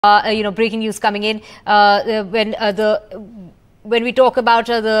breaking news coming in when we talk about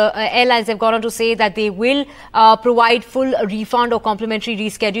the airlines, they've gone on to say that they will provide full refund or complimentary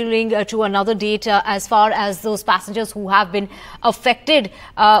rescheduling to another date as far as those passengers who have been affected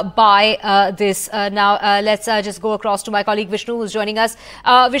by this. Now, let's just go across to my colleague Vishnu, who's joining us.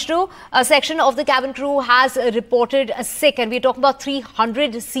 Vishnu, a section of the cabin crew has reported sick, and we're talking about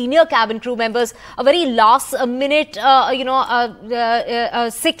 300 senior cabin crew members. A very last-minute,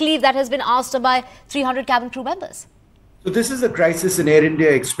 sick leave that has been asked by 300 cabin crew members. So this is a crisis in Air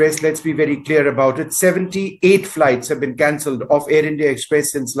India Express. Let's be very clear about it. 78 flights have been cancelled off Air India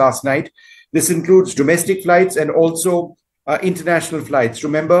Express since last night. This includes domestic flights and also international flights.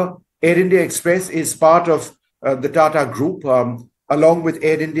 Remember, Air India Express is part of the Tata Group, along with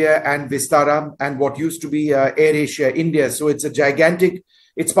Air India and Vistara and what used to be Air Asia India. So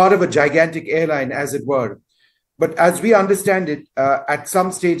it's part of a gigantic airline, as it were. But as we understand it, at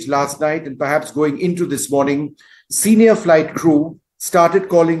some stage last night and perhaps going into this morning, senior flight crew started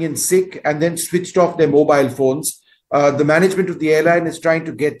calling in sick and then switched off their mobile phones. The management of the airline is trying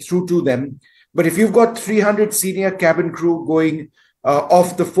to get through to them. But if you've got 300 senior cabin crew going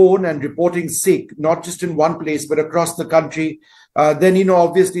off the phone and reporting sick, not just in one place, but across the country, then,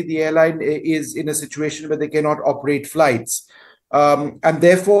 obviously the airline is in a situation where they cannot operate flights. And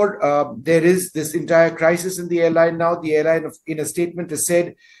therefore, there is this entire crisis in the airline now. The airline, in a statement, has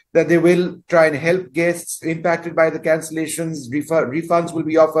said that they will try and help guests impacted by the cancellations. Refunds will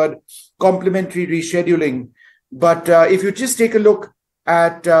be offered, complimentary rescheduling. But if you just take a look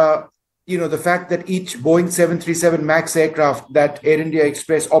at, the fact that each Boeing 737 MAX aircraft that Air India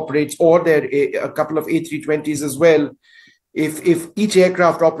Express operates, or a couple of A320s as well, if each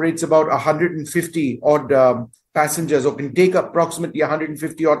aircraft operates about 150 odd passengers, or can take approximately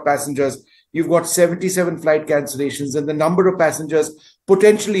 150 odd passengers, you've got 77 flight cancellations, and the number of passengers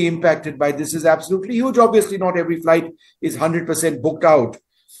potentially impacted by this is absolutely huge. Obviously, not every flight is 100% booked out.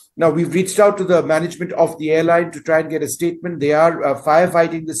 Now, we've reached out to the management of the airline to try and get a statement. They are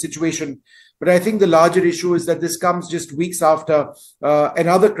firefighting the situation. But I think the larger issue is that this comes just weeks after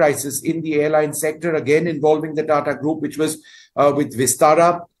another crisis in the airline sector, again involving the Tata Group, which was with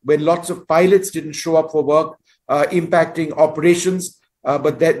Vistara, when lots of pilots didn't show up for work, impacting operations.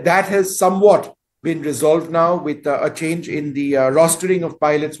 But that has somewhat been resolved now with a change in the rostering of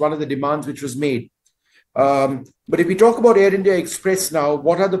pilots, one of the demands which was made. But if we talk about Air India Express now,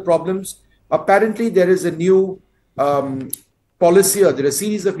 what are the problems? Apparently, there is a new policy, or there are a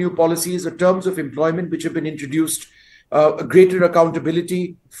series of new policies or terms of employment which have been introduced, greater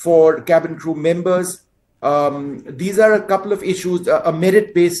accountability for cabin crew members. These are a couple of issues, a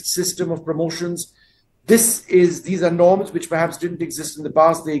merit-based system of promotions. These are norms which perhaps didn't exist in the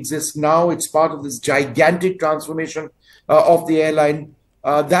past. They exist now. It's part of this gigantic transformation of the airline.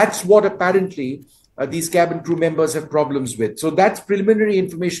 That's what apparently these cabin crew members have problems with. So that's preliminary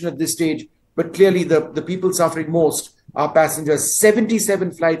information at this stage. But clearly the people suffering most are passengers.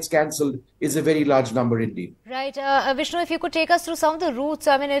 77 flights cancelled is a very large number indeed. Right. Vishnu, if you could take us through some of the routes.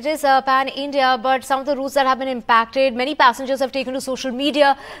 I mean, it is pan-India, but some of the routes that have been impacted. Many passengers have taken to social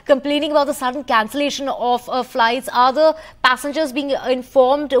media complaining about the sudden cancellation of flights. Are the passengers being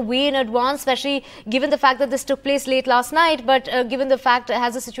informed way in advance, especially given the fact that this took place late last night, but given the fact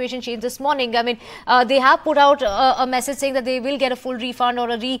has the situation changed this morning? I mean, they have put out a message saying that they will get a full refund or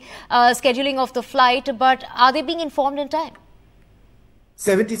a rescheduling of the flight, but are they being informed in time?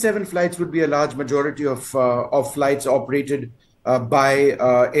 77 flights would be a large majority of flights operated by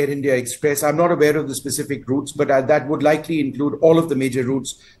Air India Express. I'm not aware of the specific routes, but that would likely include all of the major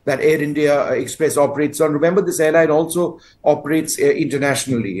routes that Air India Express operates on. Remember, this airline also operates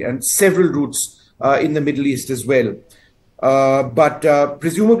internationally and several routes in the Middle East as well. But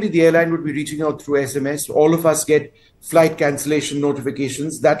presumably the airline would be reaching out through SMS. All of us get flight cancellation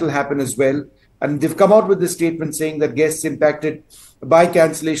notifications. That will happen as well. And they've come out with this statement saying that guests impacted by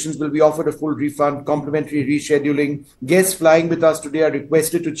cancellations will be offered a full refund, complimentary rescheduling. Guests flying with us today are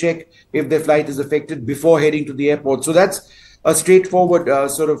requested to check if their flight is affected before heading to the airport. So that's a straightforward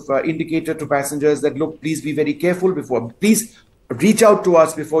indicator to passengers that, look, please be very careful before. Please reach out to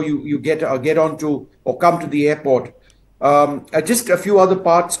us before you get on to or come to the airport. Just a few other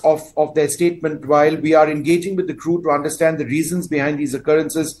parts of their statement. While we are engaging with the crew to understand the reasons behind these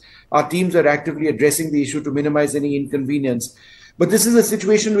occurrences, our teams are actively addressing the issue to minimize any inconvenience. But this is a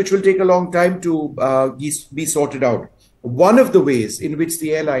situation which will take a long time to be sorted out. One of the ways in which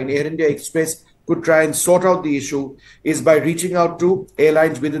the airline, Air India Express, could try and sort out the issue is by reaching out to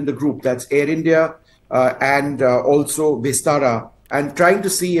airlines within the group. That's Air India and also Vistara, and trying to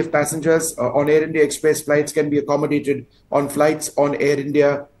see if passengers on Air India Express flights can be accommodated on flights on Air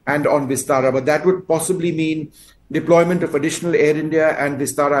India and on Vistara, but that would possibly mean deployment of additional Air India and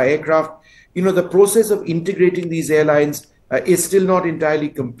Vistara aircraft. The process of integrating these airlines is still not entirely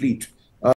complete.